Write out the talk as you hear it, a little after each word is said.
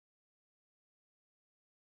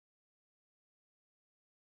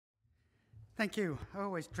Thank you. I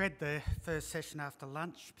always dread the first session after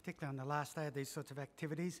lunch, particularly on the last day of these sorts of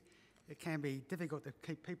activities. It can be difficult to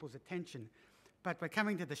keep people's attention. But we're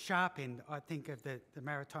coming to the sharp end, I think, of the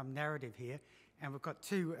maritime narrative here, and we've got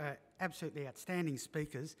two absolutely outstanding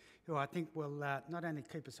speakers who I think will not only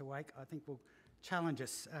keep us awake, I think will challenge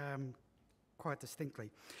us quite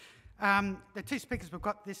distinctly. The two speakers we've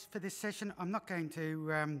got for this session, I'm not going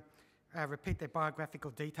to repeat their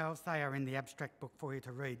biographical details. They are in the abstract book for you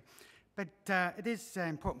to read. But it is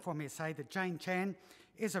important for me to say that Jane Chan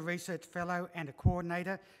is a research fellow and a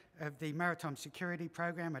coordinator of the Maritime Security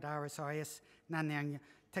Program at RSIS Nanyang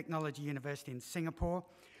Technology University in Singapore.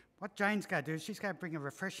 What Jane's going to do is she's going to bring a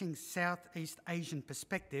refreshing Southeast Asian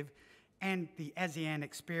perspective and the ASEAN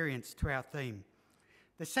experience to our theme.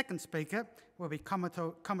 The second speaker will be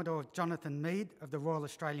Commodore Jonathan Mead of the Royal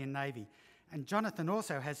Australian Navy. And Jonathan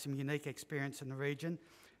also has some unique experience in the region.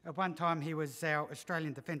 At one time, he was our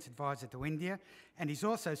Australian Defence Advisor to India, and he's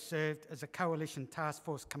also served as a Coalition Task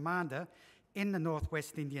Force Commander in the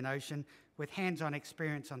Northwest Indian Ocean with hands-on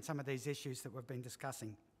experience on some of these issues that we've been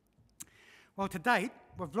discussing. Well, to date,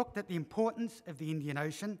 we've looked at the importance of the Indian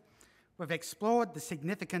Ocean, we've explored the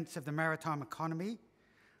significance of the maritime economy,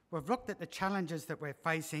 we've looked at the challenges that we're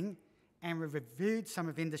facing, and we've reviewed some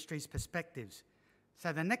of industry's perspectives.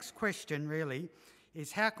 So the next question really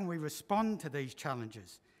is, how can we respond to these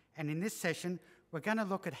challenges? And in this session, we're going to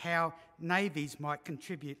look at how navies might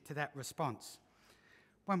contribute to that response.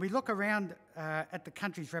 When we look around at the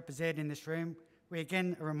countries represented in this room, we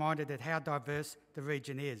again are reminded at how diverse the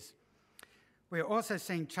region is. We're also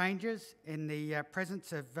seeing changes in the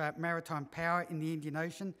presence of maritime power in the Indian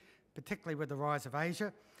Ocean, particularly with the rise of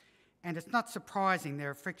Asia. And it's not surprising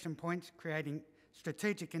there are friction points creating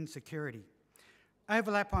strategic insecurity.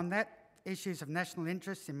 Overlap on that, issues of national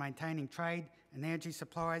interest in maintaining trade and energy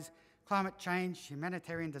supplies, climate change,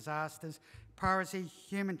 humanitarian disasters, piracy,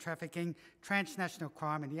 human trafficking, transnational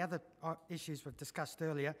crime, and the other issues we've discussed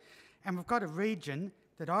earlier. And we've got a region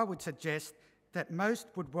that I would suggest that most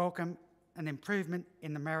would welcome an improvement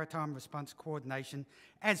in the maritime response coordination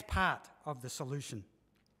as part of the solution.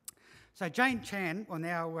 So Jane Chan will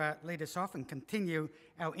now lead us off and continue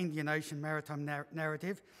our Indian Ocean maritime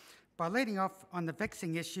narrative by leading off on the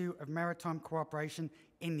vexing issue of maritime cooperation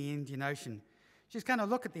in the Indian Ocean. She's going to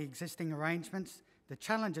look at the existing arrangements, the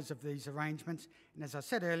challenges of these arrangements, and as I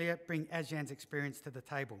said earlier, bring ASEAN's experience to the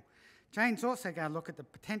table. Jane's also going to look at the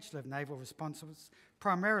potential of naval responses,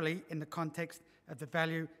 primarily in the context of the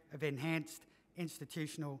value of enhanced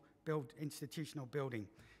institutional building.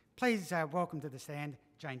 Please welcome to the stand,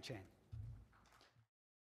 Jane Chan.